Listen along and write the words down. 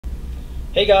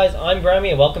Hey guys, I'm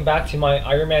Grimy and welcome back to my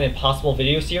Iron Man Impossible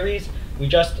video series. We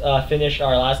just finished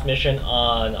our last mission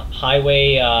on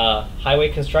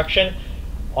highway construction.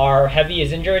 Our heavy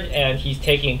is injured and he's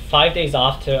taking 5 days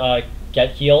off to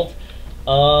get healed.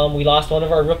 We lost one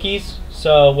of our rookies,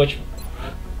 which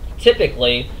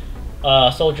typically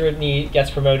soldier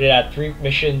gets promoted at 3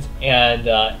 missions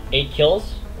and 8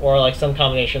 kills, or like some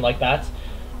combination like that.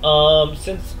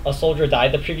 Since a soldier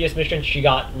died the previous mission, she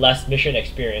got less mission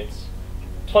experience.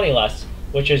 20 less,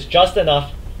 which is just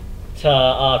enough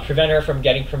to prevent her from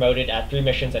getting promoted at 3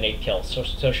 missions and 8 kills.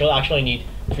 So she'll actually need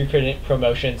 3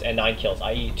 promotions and 9 kills,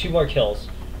 i.e. 2 more kills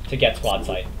to get squad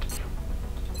sight.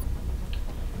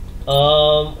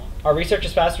 Our research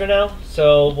is faster now,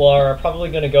 so we're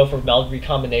probably going to go for meld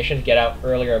recombination to get out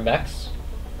earlier mechs.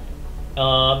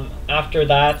 After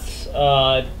that,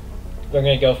 we're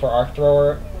going to go for arc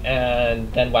thrower,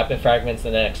 and then weapon fragments,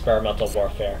 and then experimental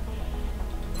warfare.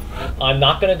 I'm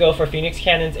not going to go for phoenix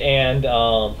cannons and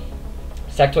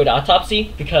sectoid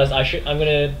autopsy because I'm going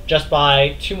to just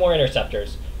buy 2 more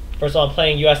interceptors. First of all, I'm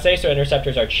playing USA, so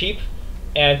interceptors are cheap,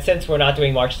 and since we're not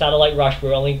doing March Satellite Rush,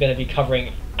 we're only going to be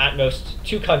covering at most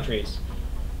 2 countries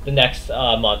the next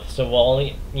month, so we'll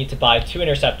only need to buy 2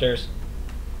 interceptors,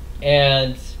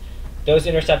 and those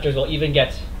interceptors will even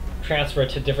get transferred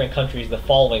to different countries the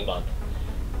following month.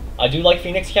 I do like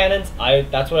phoenix cannons.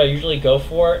 That's what I usually go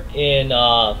for in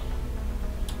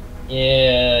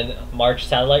March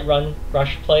Satellite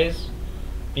Rush plays,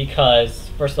 because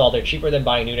first of all, they're cheaper than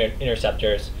buying new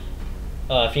interceptors.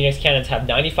 Phoenix cannons have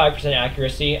 95%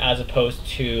 accuracy as opposed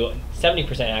to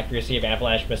 70% accuracy of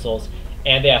avalanche missiles,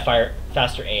 and they have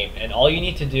faster aim. And all you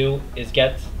need to do is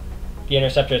get the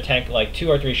interceptor to tank like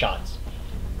 2 or 3 shots.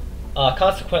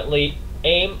 Consequently,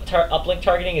 uplink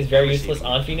targeting is very useless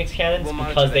on phoenix cannons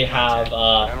because they have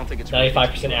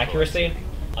 95% accuracy.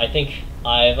 I think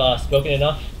I've spoken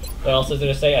enough. What else is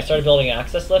there to say? I started building an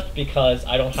access lift because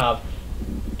I don't have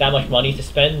that much money to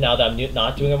spend now that I'm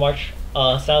not doing a March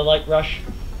Satellite Rush.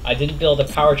 I didn't build a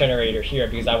power generator here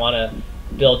because I want to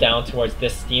build down towards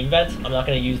this steam vent. I'm not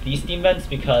going to use these steam vents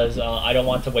because I don't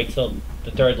want to wait till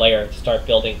the 3rd layer to start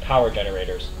building power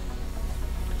generators.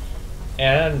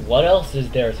 And what else is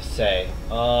there to say?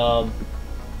 Yeah,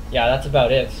 that's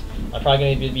about it. I'm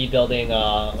probably going to be building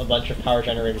a bunch of power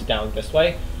generators down this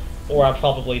way, or I'll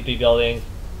probably be building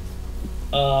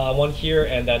one here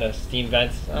and then a steam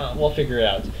vent. We'll figure it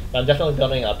out. But I'm definitely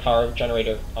building a power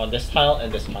generator on this tile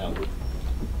and this tile.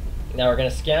 Now we're going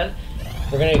to scan.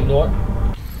 We're going to ignore...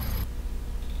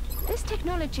 This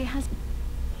technology has...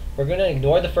 We're going to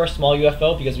ignore the first small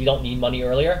UFO because we don't need money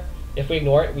earlier. If we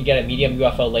ignore it, we get a medium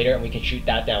UFO later, and we can shoot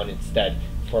that down instead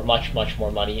for much, much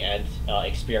more money and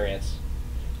experience.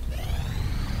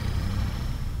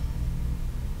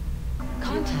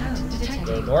 Contact detected.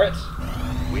 So ignore it.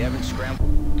 We haven't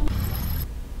scrambled.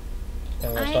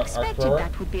 I expected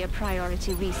that would be a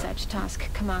priority research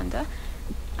task, Commander.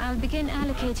 I'll begin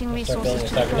allocating resources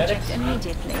to the project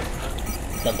immediately.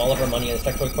 Dump all of our money in the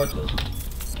sectoid corpses.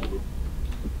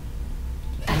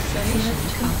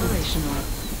 Excellent. Operational.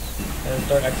 And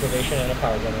start excavation and a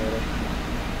power generator.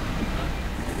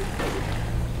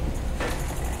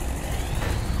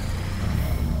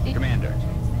 Commander,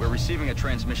 we're receiving a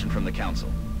transmission from the Council.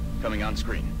 Coming on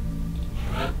screen.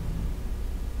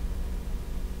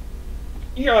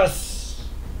 Yes!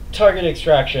 Target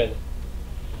extraction.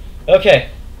 Okay.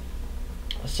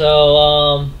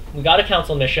 So, we got a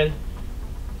Council mission.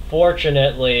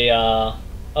 Fortunately, oh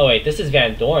wait, this is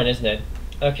Van Doorn, isn't it?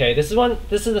 Okay, this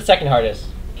is the second hardest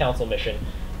Council mission.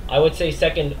 I would say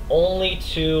second only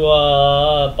to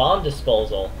bomb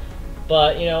disposal,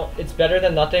 but you know, it's better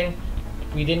than nothing.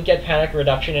 We didn't get panic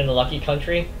reduction in a lucky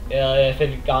country. If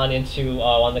it had gone into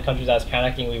one of the countries that was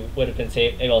panicking, we would have been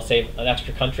able to save an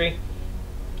extra country.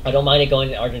 I don't mind it going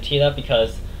to Argentina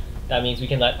because that means we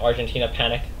can let Argentina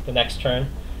panic the next turn.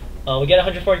 We get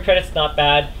 140 credits, not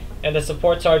bad. And the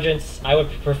support sergeants, I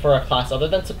would prefer a class other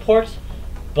than support.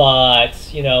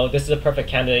 But, you know, this is a perfect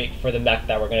candidate for the mech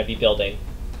that we're going to be building.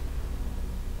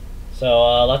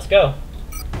 So, let's go.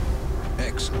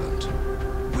 Excellent.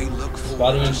 We look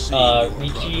forward to seeing your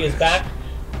Ricci progress. is back.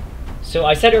 So,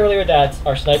 I said earlier that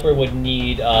our sniper would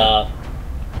need 2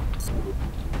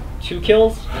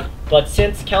 kills. But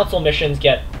since council missions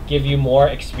give you more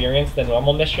experience than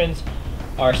normal missions,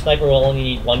 our sniper will only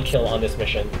need 1 kill on this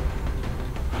mission.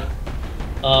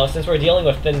 Since we're dealing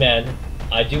with Thin Man,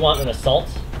 I do want an assault,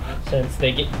 since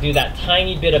they do that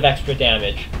tiny bit of extra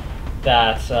damage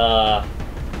that,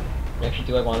 actually,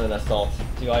 do I want an assault?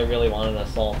 Do I really want an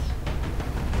assault?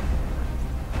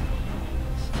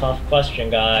 It's a tough question,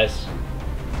 guys.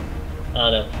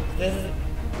 I don't know.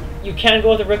 you can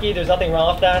go with a rookie, there's nothing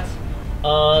wrong with that.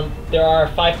 There are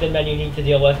 5 thin men you need to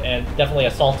deal with, and definitely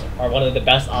assaults are one of the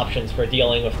best options for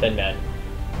dealing with thin men.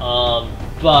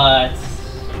 But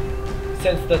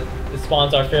since the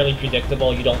spawns are fairly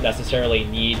predictable, you don't necessarily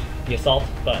need the assault,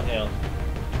 but you know.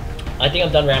 I think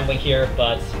I'm done rambling here,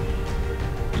 but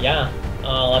yeah,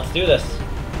 let's do this.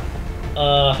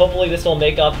 Hopefully this will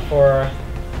make up for,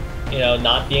 you know,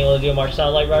 not being able to do a March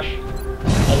Satellite Rush.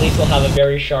 At least we'll have a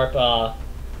very sharp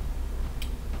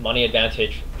money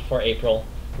advantage for April.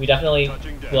 We definitely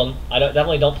will.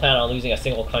 Definitely don't plan on losing a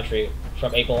single country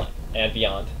from April and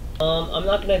beyond. I'm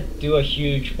not gonna do a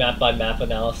huge map-by-map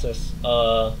analysis,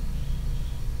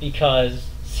 because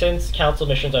since council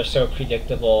missions are so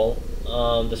predictable,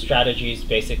 the strategies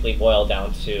basically boil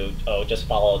down to, just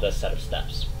follow this set of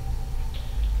steps.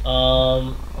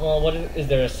 Well, what is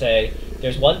there to say?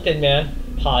 There's one thin man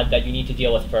pod that you need to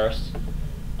deal with first.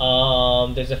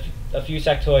 There's a few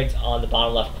sectoids on the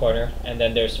bottom left corner, and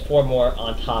then there's 4 more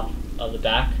on top of the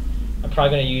back. I'm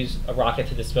probably going to use a rocket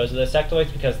to dispose of the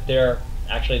sectoids because they're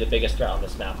actually the biggest threat on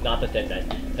this map, not the thin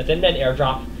men. The thin men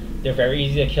airdrop, they're very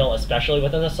easy to kill, especially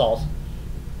with an assault,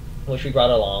 which we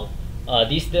brought along.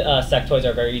 These sectoids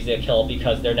are very easy to kill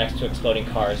because they're next to exploding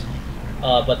cars.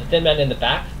 But the thin men in the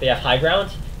back, they have high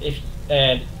ground,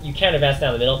 and you can't advance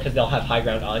down the middle because they'll have high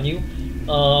ground on you.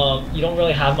 You don't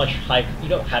really have you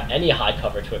don't have any high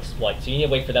cover to exploit, so you need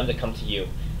to wait for them to come to you,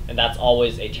 and that's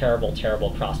always a terrible,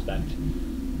 terrible prospect.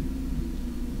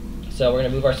 So we're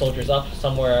going to move our soldiers up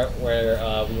somewhere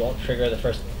where we won't trigger the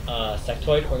first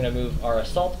sectoid. We're going to move our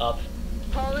assault up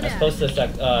as close to the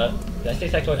did I say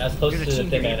sectoid? As close to the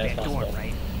thin man as possible. Doorn,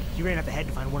 right? You ran up ahead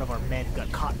to find one of our men who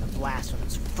got caught in the blast from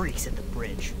those freaks at the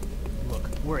bridge. Look,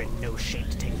 we're in no shape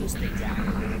to take those things out.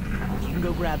 If you can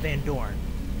go grab Van Doorn,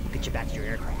 we'll get you back to your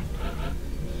aircraft.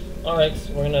 Alright,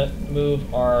 so we're gonna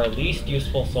move our least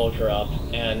useful soldier up,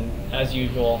 and as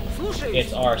usual,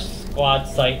 it's our squad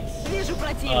sight,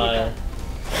 our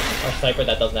sniper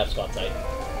that doesn't have squad sight.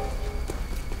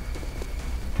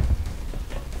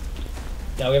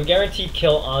 Now we have a guaranteed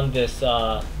kill on this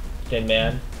thin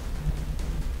man.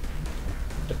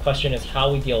 The question is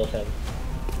how we deal with him.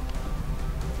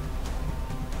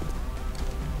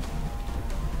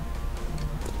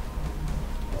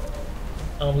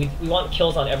 We want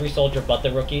kills on every soldier but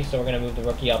the rookie, so we're going to move the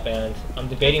rookie up, and I'm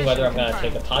debating whether I'm going to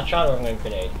take a pot shot or I'm going to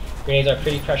grenade. Grenades are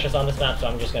pretty precious on this map, so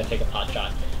I'm just going to take a pot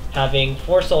shot. Having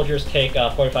 4 soldiers take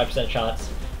 45% shots,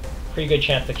 pretty good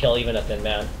chance to kill even a thin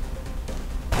man.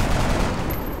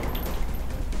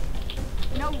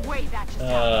 No way that just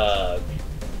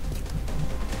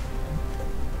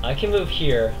I can move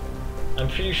here. I'm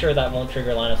pretty sure that won't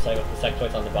trigger line of sight with the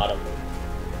sectoids on the bottom.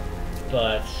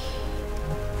 But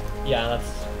yeah,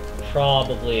 that's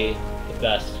probably the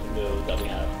best move that we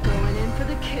have. Going in for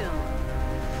the kill.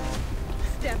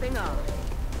 Stepping up.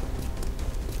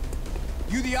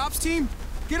 You the ops team?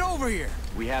 Get over here!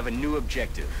 We have a new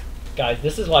objective. Guys,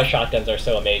 this is why shotguns are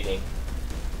so amazing.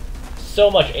 So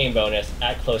much aim bonus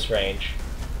at close range,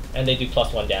 and they do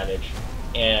 +1 damage,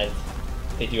 and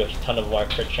they do a ton of more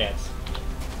crit chance.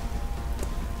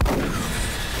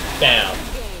 Bam!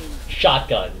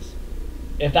 Shotguns.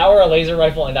 If that were a laser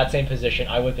rifle in that same position,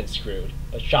 I would have been screwed.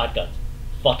 But shotguns,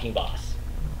 fucking boss.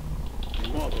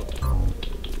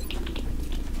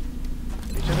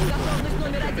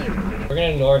 We're gonna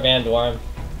ignore Van Doorn.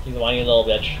 He's a whiny little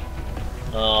bitch.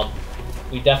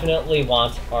 We definitely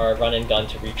want our run and gun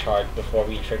to recharge before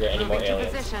we trigger any more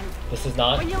aliens. This is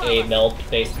not a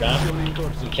meld-based map.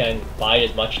 We can bide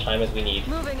as much time as we need.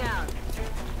 Moving out.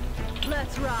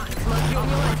 Let's rock.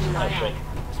 Oh shit.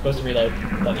 Supposed to reload,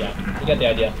 but yeah, you get the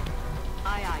idea.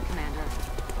 Aye, aye, Commander.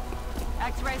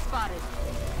 X-ray spotted.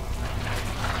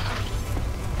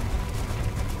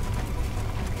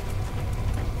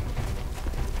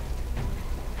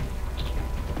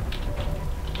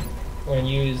 We're gonna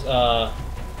use our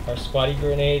squatty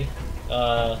grenade,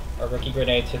 our rookie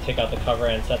grenade to take out the cover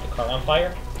and set the car on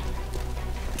fire.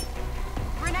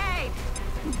 Grenade!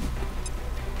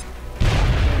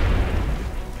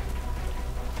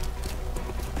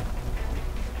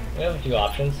 We have a few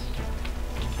options.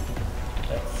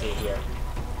 Let's see here.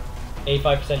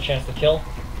 85% chance to kill.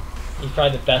 He's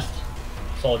probably the best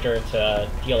soldier to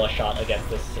deal a shot against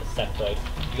this sectoid.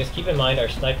 Because keep in mind, our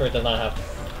sniper does not have...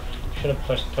 Should have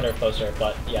put her closer,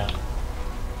 but yeah.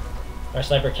 Our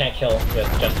sniper can't kill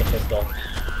with just a pistol.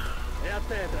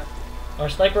 Our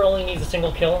sniper only needs a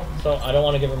single kill, so I don't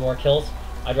want to give her more kills.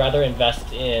 I'd rather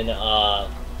invest in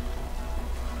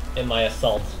my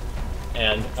assault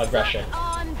and aggression.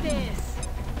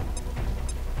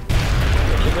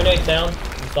 Two grenades down,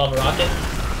 install a rocket,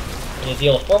 and you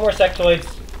deal with 4 more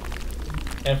sectoids,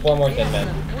 And 4 more thin men.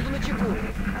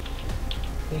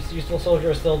 These useful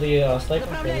soldier is still the sniper.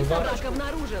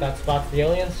 That spots the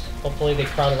aliens. Hopefully they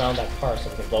crowd around that car so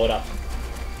we can blow it up.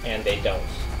 And they don't.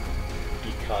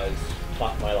 Because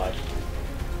fuck my life.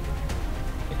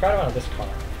 They crowd around this car.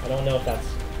 I don't know if that's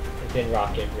within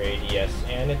rocket radius,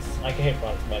 and it's I can hit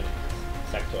one my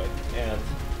sectoid, and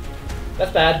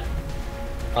that's bad.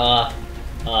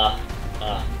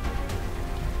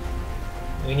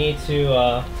 We need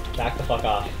to back the fuck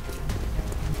off.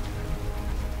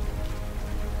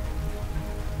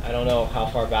 I don't know how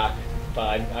far back,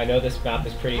 but I know this map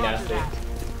is pretty nasty.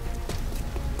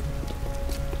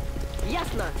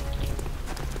 Ясно.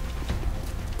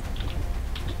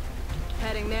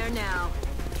 Heading there now.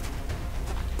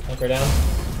 Hunker down.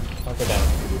 Hunker down.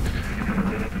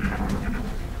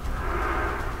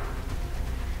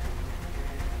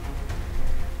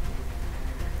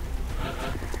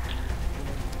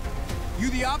 You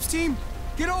the ops team?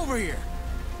 Get over here!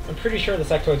 I'm pretty sure the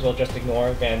sectoids will just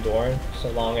ignore Van Doorn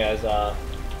so long as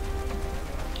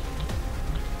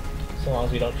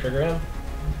we don't trigger him.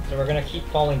 So we're gonna keep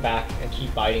falling back and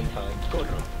keep biding time.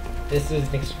 This is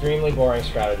an extremely boring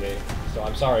strategy, so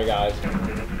I'm sorry guys.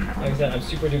 Like I said, I'm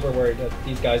super duper worried that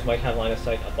these guys might have line of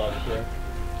sight above here.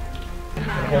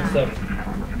 Hold still.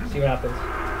 See what happens.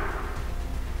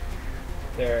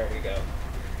 There we go.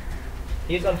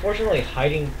 He's unfortunately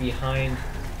hiding behind...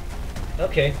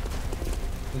 Okay.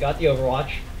 We got the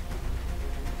overwatch.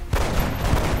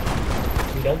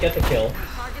 We don't get the kill.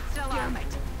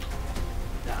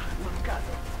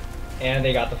 And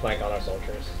they got the flank on our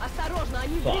soldiers. Fuck.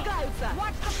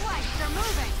 Watch the flank, they're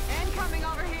moving. Incoming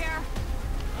over here.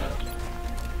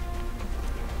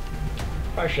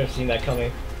 Probably should have seen that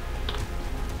coming.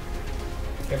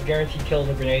 We have guaranteed kills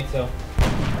with grenades, so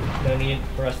no need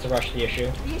for us to rush the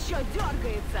issue.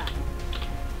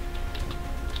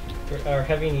 Our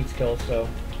heavy needs kills, so...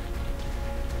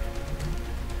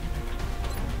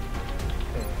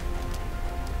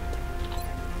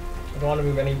 I don't want to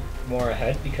move any more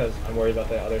ahead because I'm worried about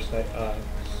the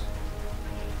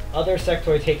other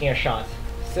sectoid taking a shot.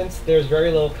 Since there's very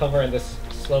little cover and this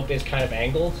slope is kind of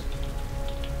angled,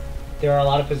 there are a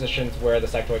lot of positions where the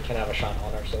sectoid can have a shot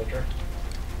on our soldier.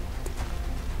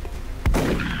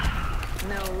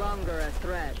 No longer a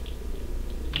threat.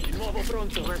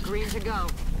 We're green to go.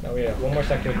 Now we have one more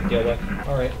sectoid to deal with.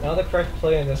 Alright, now the correct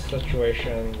play in this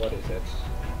situation, what is it?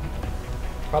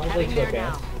 Probably to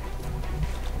advance.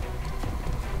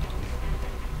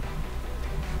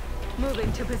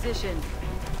 Moving to position.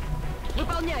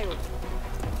 Выполняю.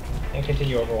 And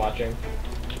continue overwatching.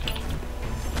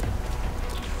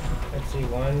 Let's see,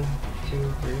 1,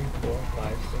 2, 3, 4,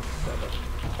 5, 6, 7.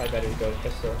 Probably better to go with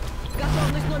pistol.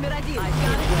 Готовность номер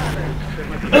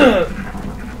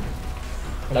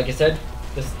 1. Like I said,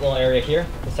 this little area here,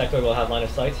 the sectoid will have line of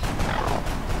sight.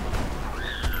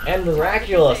 And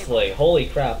miraculously, holy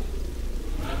crap,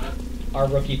 our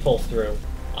rookie pulls through.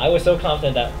 I was so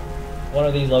confident that one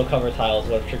of these low cover tiles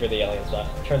would have triggered the aliens, but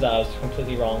it turns out I was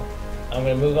completely wrong. I'm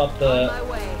going to move up the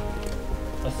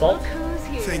assault.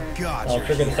 Thank God. I'll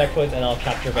trigger the sectoids and I'll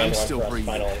capture Van Doorn for us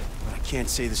finally. But I can't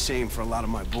say the same for a lot of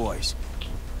my boys.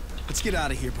 Let's get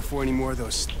out of here before any more of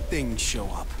those things show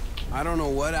up. I don't know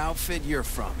what outfit you're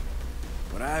from,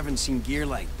 but I haven't seen gear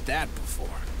like that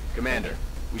before. Commander,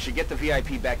 we should get the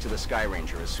VIP back to the Sky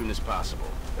Ranger as soon as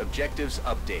possible. Objectives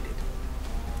updated.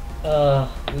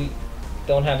 We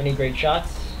don't have any great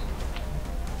shots.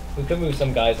 We could move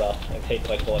some guys off and take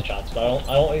like bullet shots, but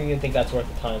I don't even think that's worth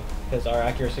the time because our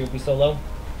accuracy would be so low.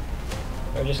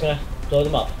 We're just gonna blow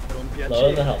them up. Blow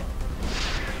them the hell.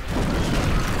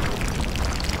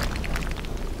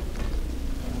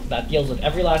 That deals with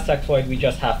every last sectoid. We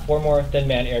just have 4 more thin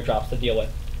man airdrops to deal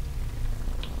with.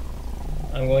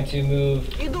 I'm going to move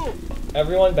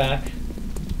everyone back.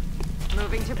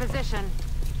 Moving to position.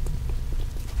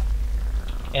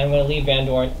 And I'm going to leave Van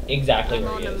Doorn exactly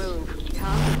where he is.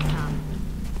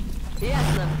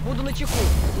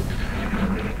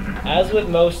 As with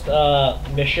most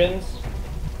missions,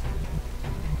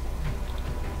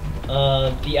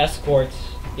 the escort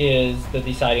is the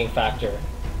deciding factor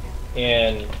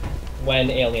in when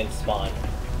aliens spawn.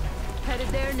 Headed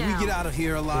there now. We get out of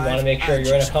here alive. You want to make sure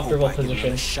you're in a comfortable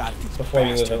position before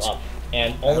you move him up.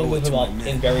 And only move him up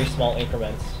in very small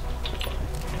increments.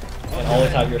 And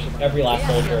always have your every last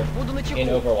soldier in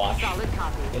Overwatch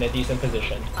in a decent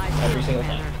position every single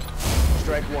time.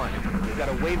 Strike 1. We've got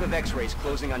a wave of X-rays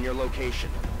closing on your location.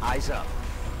 Eyes up.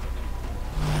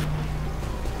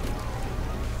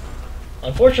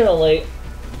 Unfortunately,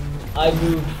 I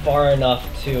moved far enough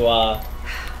to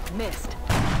Missed.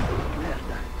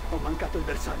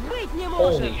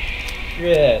 holy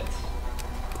Shit.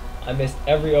 I missed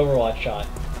every Overwatch shot.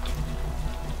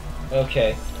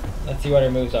 Okay. Let's see what her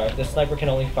moves are. This sniper can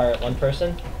only fire at one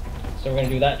person. So we're gonna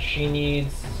do that. She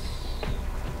needs...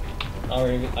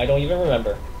 I don't even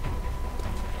remember.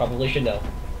 Probably should know.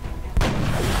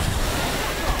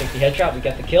 Take the headshot, we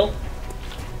get the kill.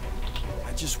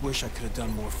 I just wish I could have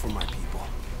done more for my people.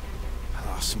 I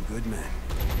lost some good men.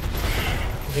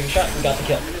 Take a shot, we got the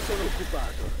kill.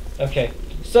 Okay,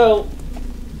 so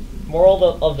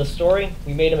moral of the story,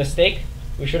 we made a mistake.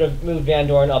 We should have moved Van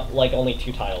Doorn up like only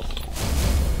 2 tiles.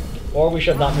 Or we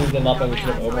should have not moved them up and we should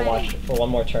have overwatched for one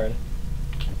more turn.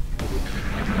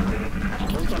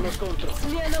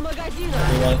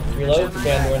 Everyone reload,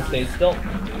 Van Doorn stays still.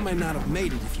 I might not have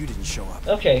made it if you didn't show up.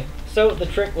 Okay, so the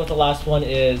trick with the last one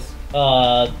is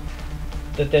the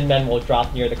thin men will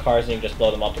drop near the cars and you just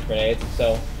blow them up with grenades.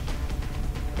 So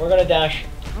we're gonna dash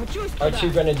our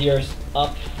 2 grenadiers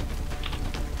up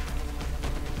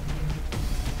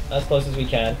as close as we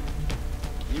can.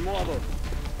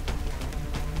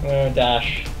 We're gonna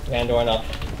dash Van Doorn up.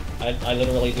 I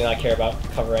literally do not care about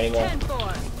cover anymore,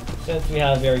 since we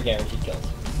have very guaranteed kills.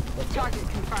 Target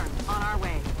confirmed. On our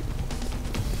way.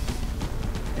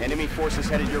 Enemy forces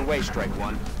headed your way, Strike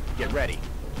One. Get ready.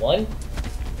 1.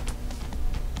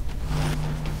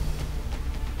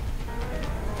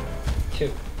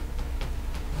 2.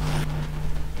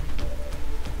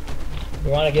 We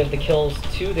want to give the kills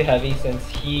to the heavy since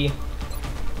he,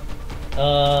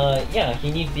 yeah,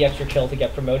 he needs the extra kill to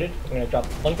get promoted. We're gonna drop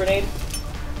 1 grenade.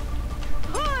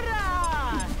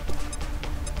 Hurrah!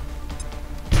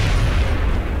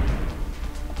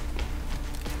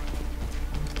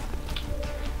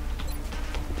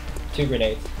 2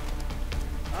 grenades.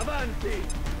 Avanti!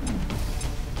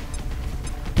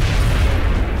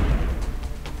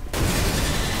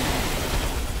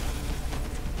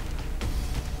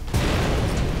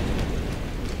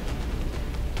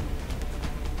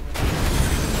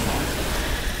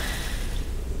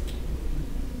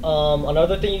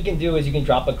 Another thing you can do is you can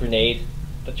drop a grenade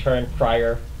the turn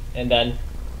prior and then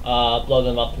blow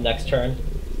them up the next turn.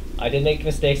 I did make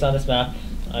mistakes on this map.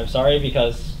 I'm sorry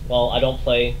because, well, I don't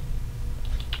play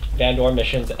Van Doorn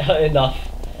missions enough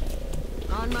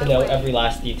to know every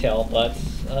last detail, but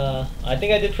I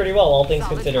think I did pretty well, all things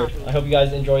considered. I hope you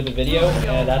guys enjoyed the video,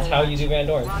 and that's how you do Van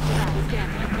Doorn.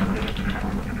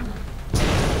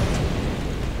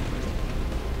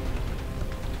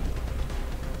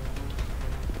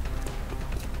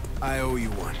 I owe you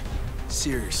one.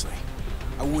 Seriously.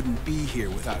 I wouldn't be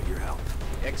here without your help.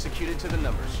 Executed to the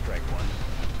numbers, Strike One.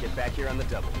 Get back here on the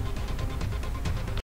double.